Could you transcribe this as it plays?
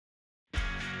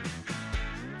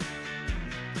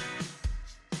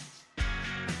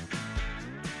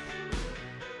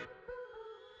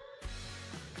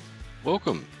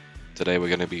Welcome! Today we're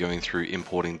going to be going through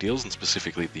importing deals and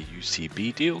specifically the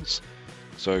UCB deals.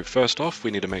 So first off,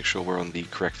 we need to make sure we're on the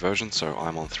correct version. So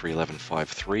I'm on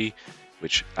 3.11.5.3,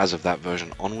 which as of that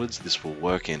version onwards, this will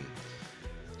work in.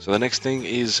 So the next thing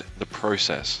is the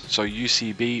process. So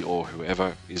UCB or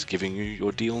whoever is giving you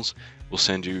your deals will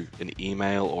send you an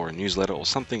email or a newsletter or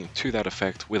something to that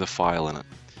effect with a file in it.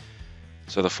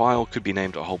 So the file could be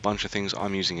named a whole bunch of things.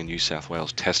 I'm using a New South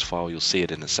Wales test file. You'll see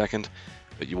it in a second.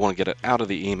 But you want to get it out of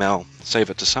the email,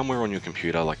 save it to somewhere on your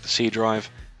computer like the C drive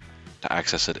to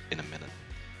access it in a minute.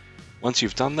 Once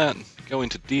you've done that, go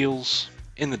into Deals.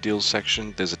 In the Deals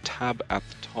section, there's a tab at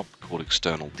the top called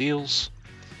External Deals.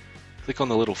 Click on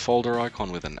the little folder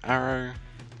icon with an arrow.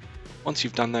 Once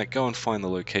you've done that, go and find the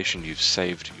location you've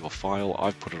saved your file.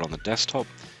 I've put it on the desktop,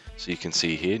 so you can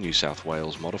see here, New South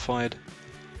Wales modified.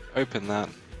 Open that,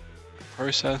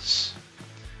 process.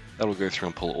 That'll go through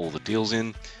and pull all the deals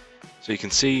in. So you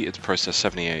can see it's processed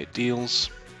 78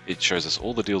 deals. It shows us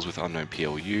all the deals with unknown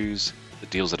PLUs, the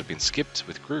deals that have been skipped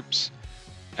with groups,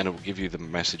 and it will give you the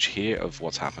message here of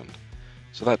what's happened.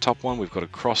 So that top one, we've got to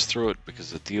cross through it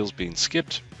because the deal's been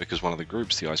skipped because one of the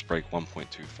groups, the Icebreak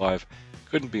 1.25,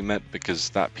 couldn't be met because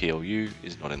that PLU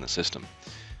is not in the system.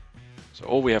 So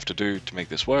all we have to do to make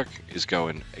this work is go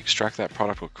and extract that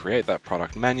product or create that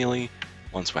product manually.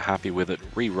 Once we're happy with it,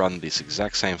 rerun this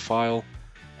exact same file,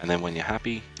 and then when you're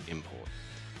happy, import.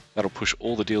 That'll push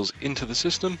all the deals into the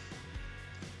system.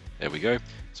 There we go.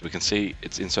 So we can see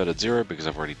it's inserted 0 because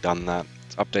I've already done that.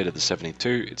 It's updated the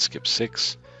 72, it skipped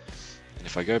 6. And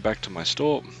if I go back to my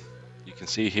store, you can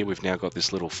see here we've now got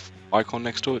this little icon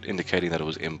next to it indicating that it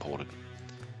was imported.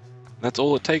 And that's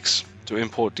all it takes to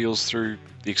import deals through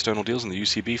the external deals in the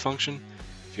UCB function.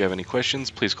 If you have any questions,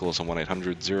 please call us on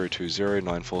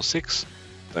 1-800-020-946.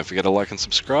 Don't forget to like and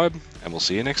subscribe, and we'll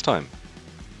see you next time.